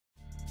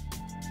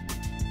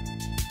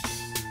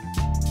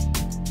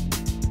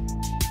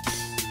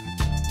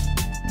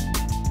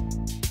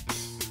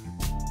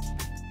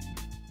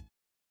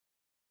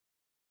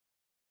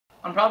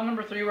On problem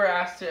number 3, we're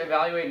asked to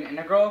evaluate an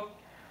integral.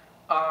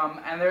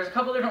 And there's a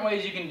couple different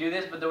ways you can do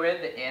this, but the way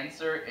the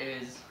answer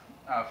is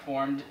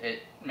formed,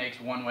 it makes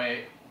one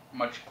way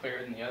much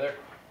clearer than the other.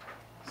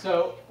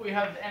 So we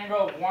have the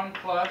integral of 1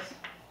 plus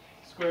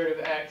square root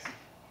of x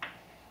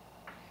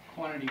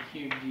quantity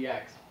cubed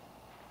dx.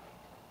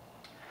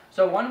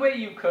 So one way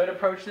you could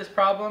approach this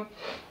problem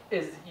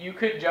is you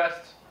could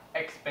just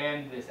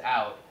expand this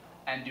out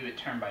and do it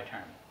term by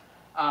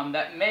term.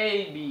 That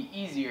may be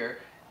easier,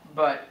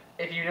 but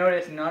if you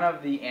notice, none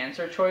of the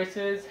answer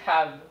choices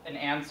have an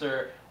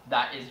answer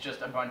that is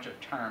just a bunch of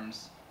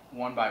terms,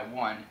 one by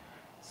one.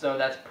 So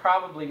that's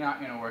probably not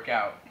going to work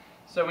out.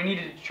 So we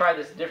needed to try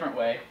this a different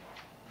way,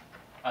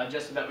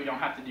 just so that we don't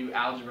have to do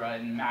algebra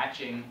and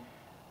matching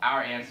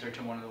our answer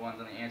to one of the ones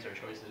on the answer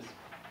choices.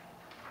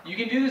 You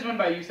can do this one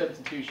by u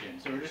substitution.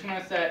 So we're just going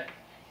to set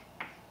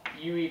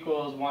u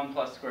equals 1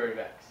 plus square root of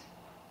x.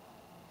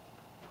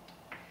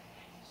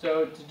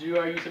 So to do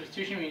our u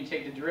substitution, we need to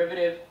take the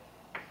derivative.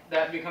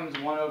 That becomes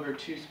 1 over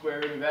 2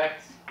 square root of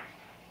x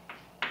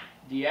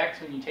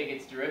dx when you take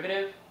its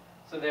derivative.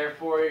 So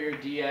therefore your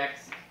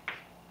dx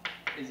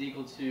is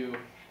equal to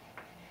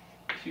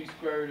 2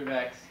 square root of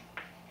x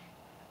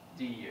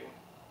du.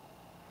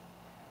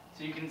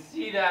 So you can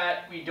see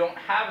that we don't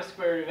have a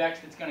square root of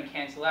x that's going to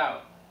cancel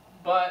out,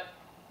 but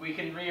we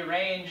can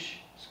rearrange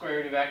square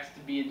root of x to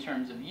be in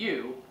terms of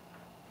u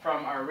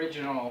from our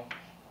original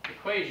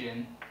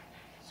equation.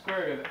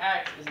 Square root of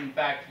x is in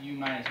fact u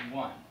minus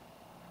 1.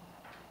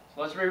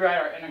 So let's rewrite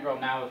our integral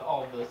now with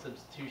all of those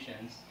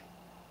substitutions.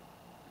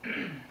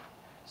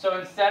 So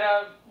instead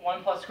of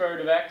 1 plus square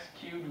root of x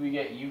cubed, we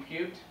get u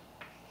cubed.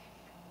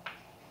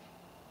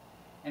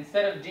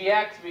 Instead of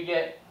dx, we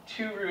get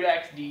 2 root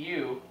x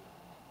du,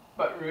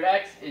 but root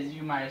x is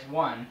u minus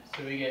 1,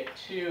 so we get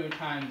 2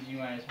 times u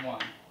minus 1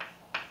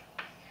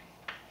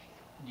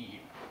 du.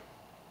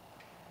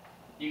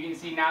 You can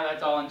see now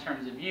that's all in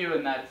terms of u,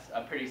 and that's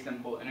a pretty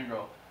simple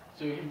integral.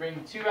 So we can bring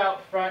the 2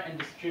 out front and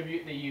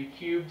distribute the u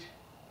cubed,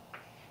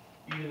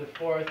 u to the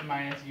 4th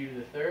minus u to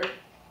the 3rd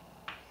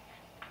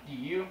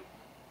du.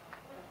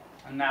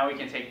 And now we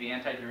can take the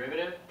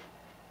antiderivative.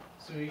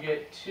 So we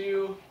get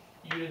 2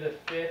 u to the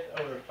 5th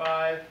over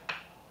 5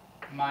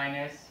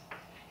 minus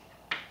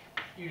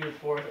u to the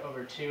 4th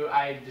over 2.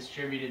 I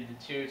distributed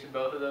the 2 to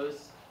both of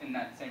those in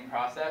that same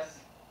process.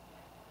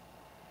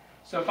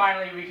 So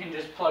finally we can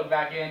just plug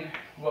back in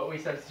what we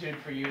substituted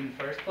for u in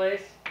the first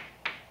place.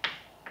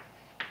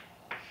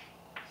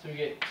 So we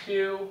get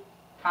 2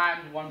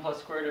 times 1 plus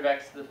square root of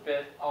x to the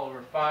 5th all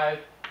over 5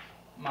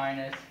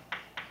 minus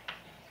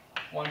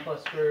 1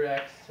 plus square root of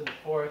x to the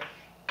 4th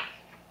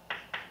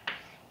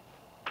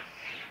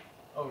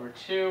over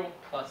 2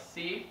 plus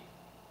c.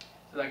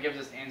 So that gives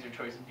us answer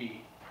choice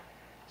B.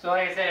 So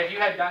like I said, if you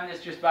had done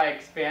this just by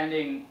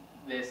expanding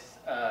this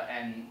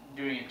and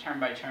doing it term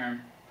by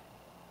term,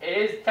 it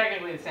is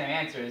technically the same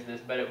answer as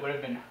this, but it would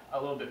have been a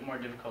little bit more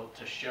difficult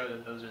to show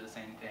that those are the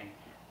same thing.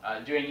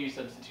 Doing u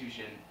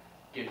substitution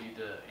gives you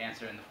the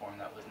answer in the form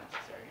that was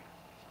necessary.